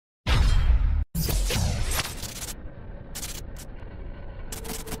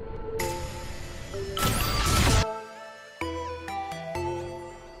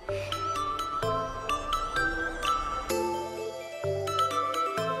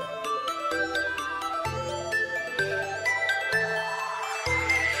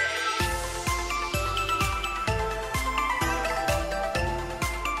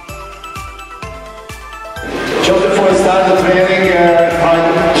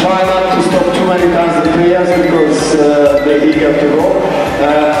have to go.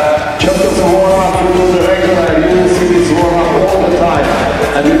 Just as a warm-up, we do the regular, you will see this warm-up all the time.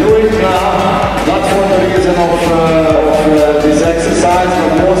 And we do it now, not for the reason of this exercise,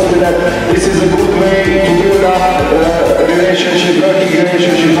 but mostly that this is a good way to build up a relationship, working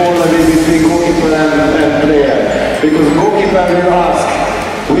relationship already between goalkeeper and player. Because the goalkeeper will ask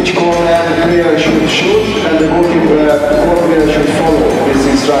which corner the player should shoot, and the goalkeeper, the player should follow this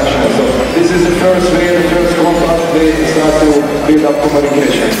instruction. So this is the first way, the first contact way to start to build up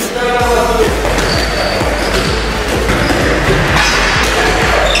communication.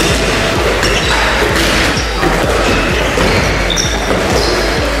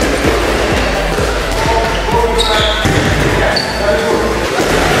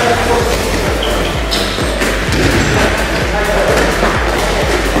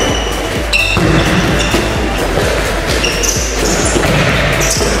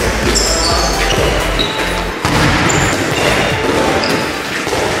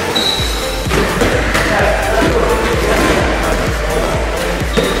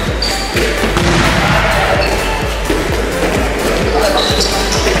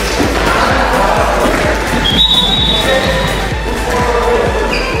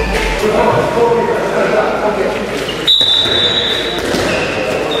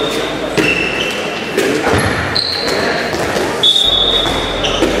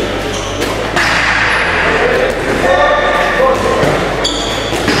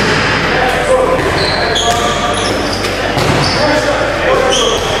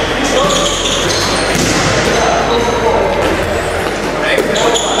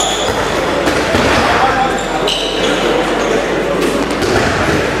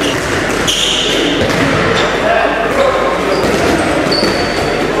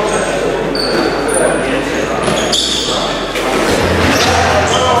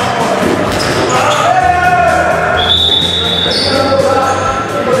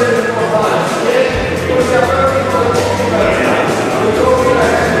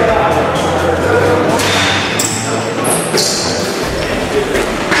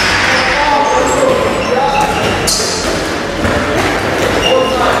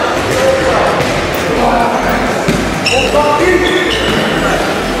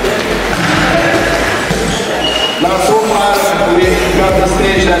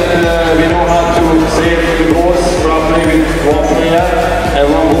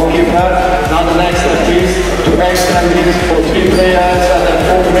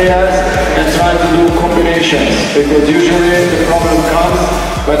 Because usually the problem comes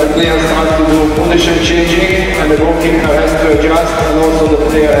when the player starts to do position changing and the goalkeeper has to adjust and also the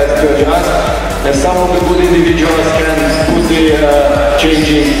player has to adjust. And some of the good individuals can put the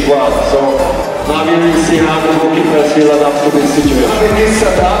changing well. So now we will see how the goalkeepers will adapt to this situation. In this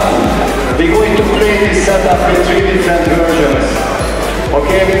setup, we're going to play this setup in 3 different versions.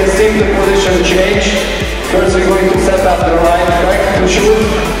 Okay, we will see the position change. First we're going to set up the right back to shoot.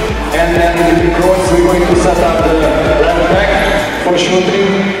 And then with the cross we're going to set up the left back for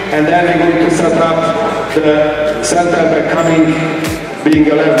shooting, and then we're going to set up the center back coming, being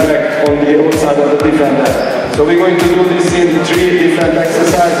a left back on the outside of the defender. So we're going to do this in 3 different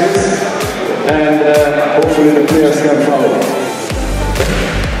exercises, and hopefully the players can follow.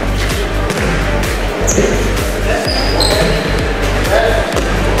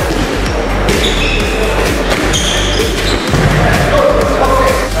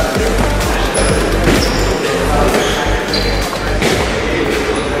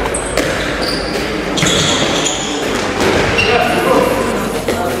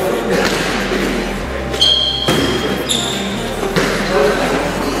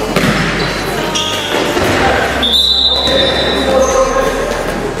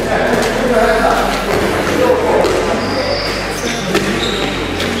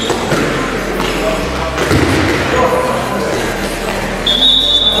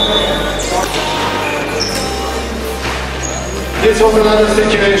 This was another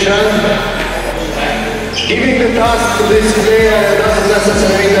situation. Giving the task to this player doesn't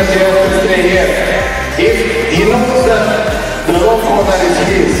necessarily mean that he has to stay here. If he knows that the low corner is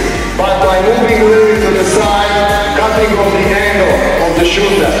his, but by moving a little bit to the side, cutting off the angle of the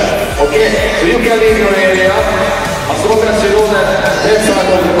shooter, okay? So you can leave your area, as long as you know that that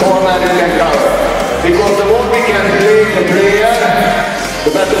side of the corner you can cover. Because the more we can play the player,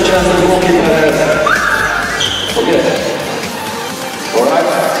 the better chance the goalkeeper has. Okay? Alright?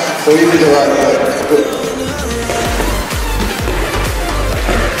 So you did the right way. Good.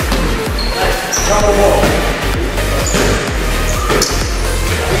 Cover ball.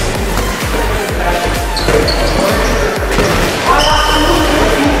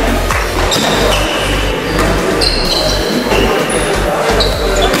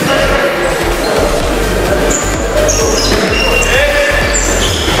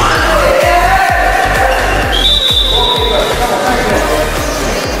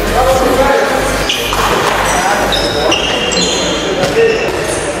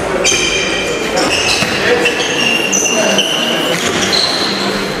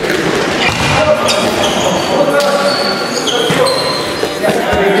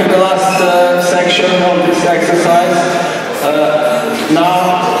 to the last section of this exercise.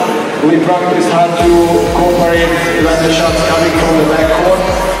 Now we practice how to cooperate when the shot's coming from the backcourt.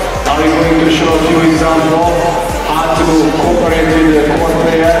 Now we're going to show a few examples how to cooperate with the court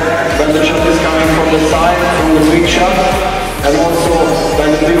player when the shot is coming from the side, from the weak shot, and also when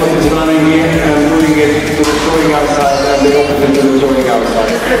the pivot is running in and moving it to the throwing outside and the opposite to the throwing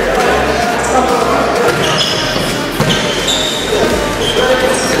outside.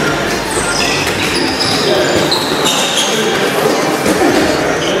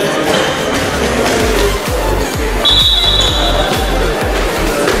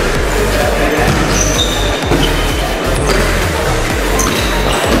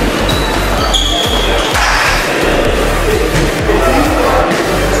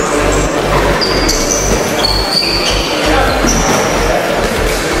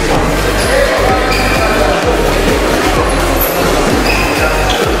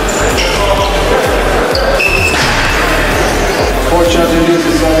 Fortunately, this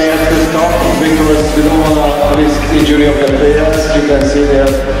is only at the top because we don't want to risk injury of the players. You can see their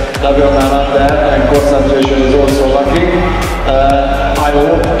level are not there and concentration is also lacking. I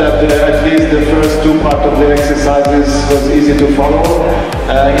hope that at least the first two parts of the exercises was easy to follow.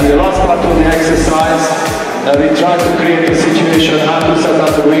 In the last part of the exercise, we try to create a situation how to set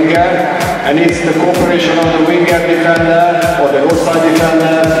up the winger, and it's the cooperation of the winger defender or the outside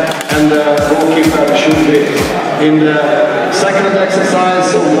defender and the goalkeeper should be. In the second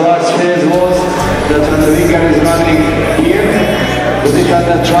exercise of the last phase was that when the winger is running here, the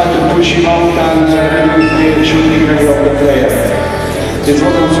defender tried to push him out and reduce the shooting area of the player. This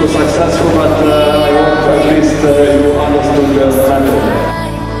wasn't so successful, but I hope at least you understood the method.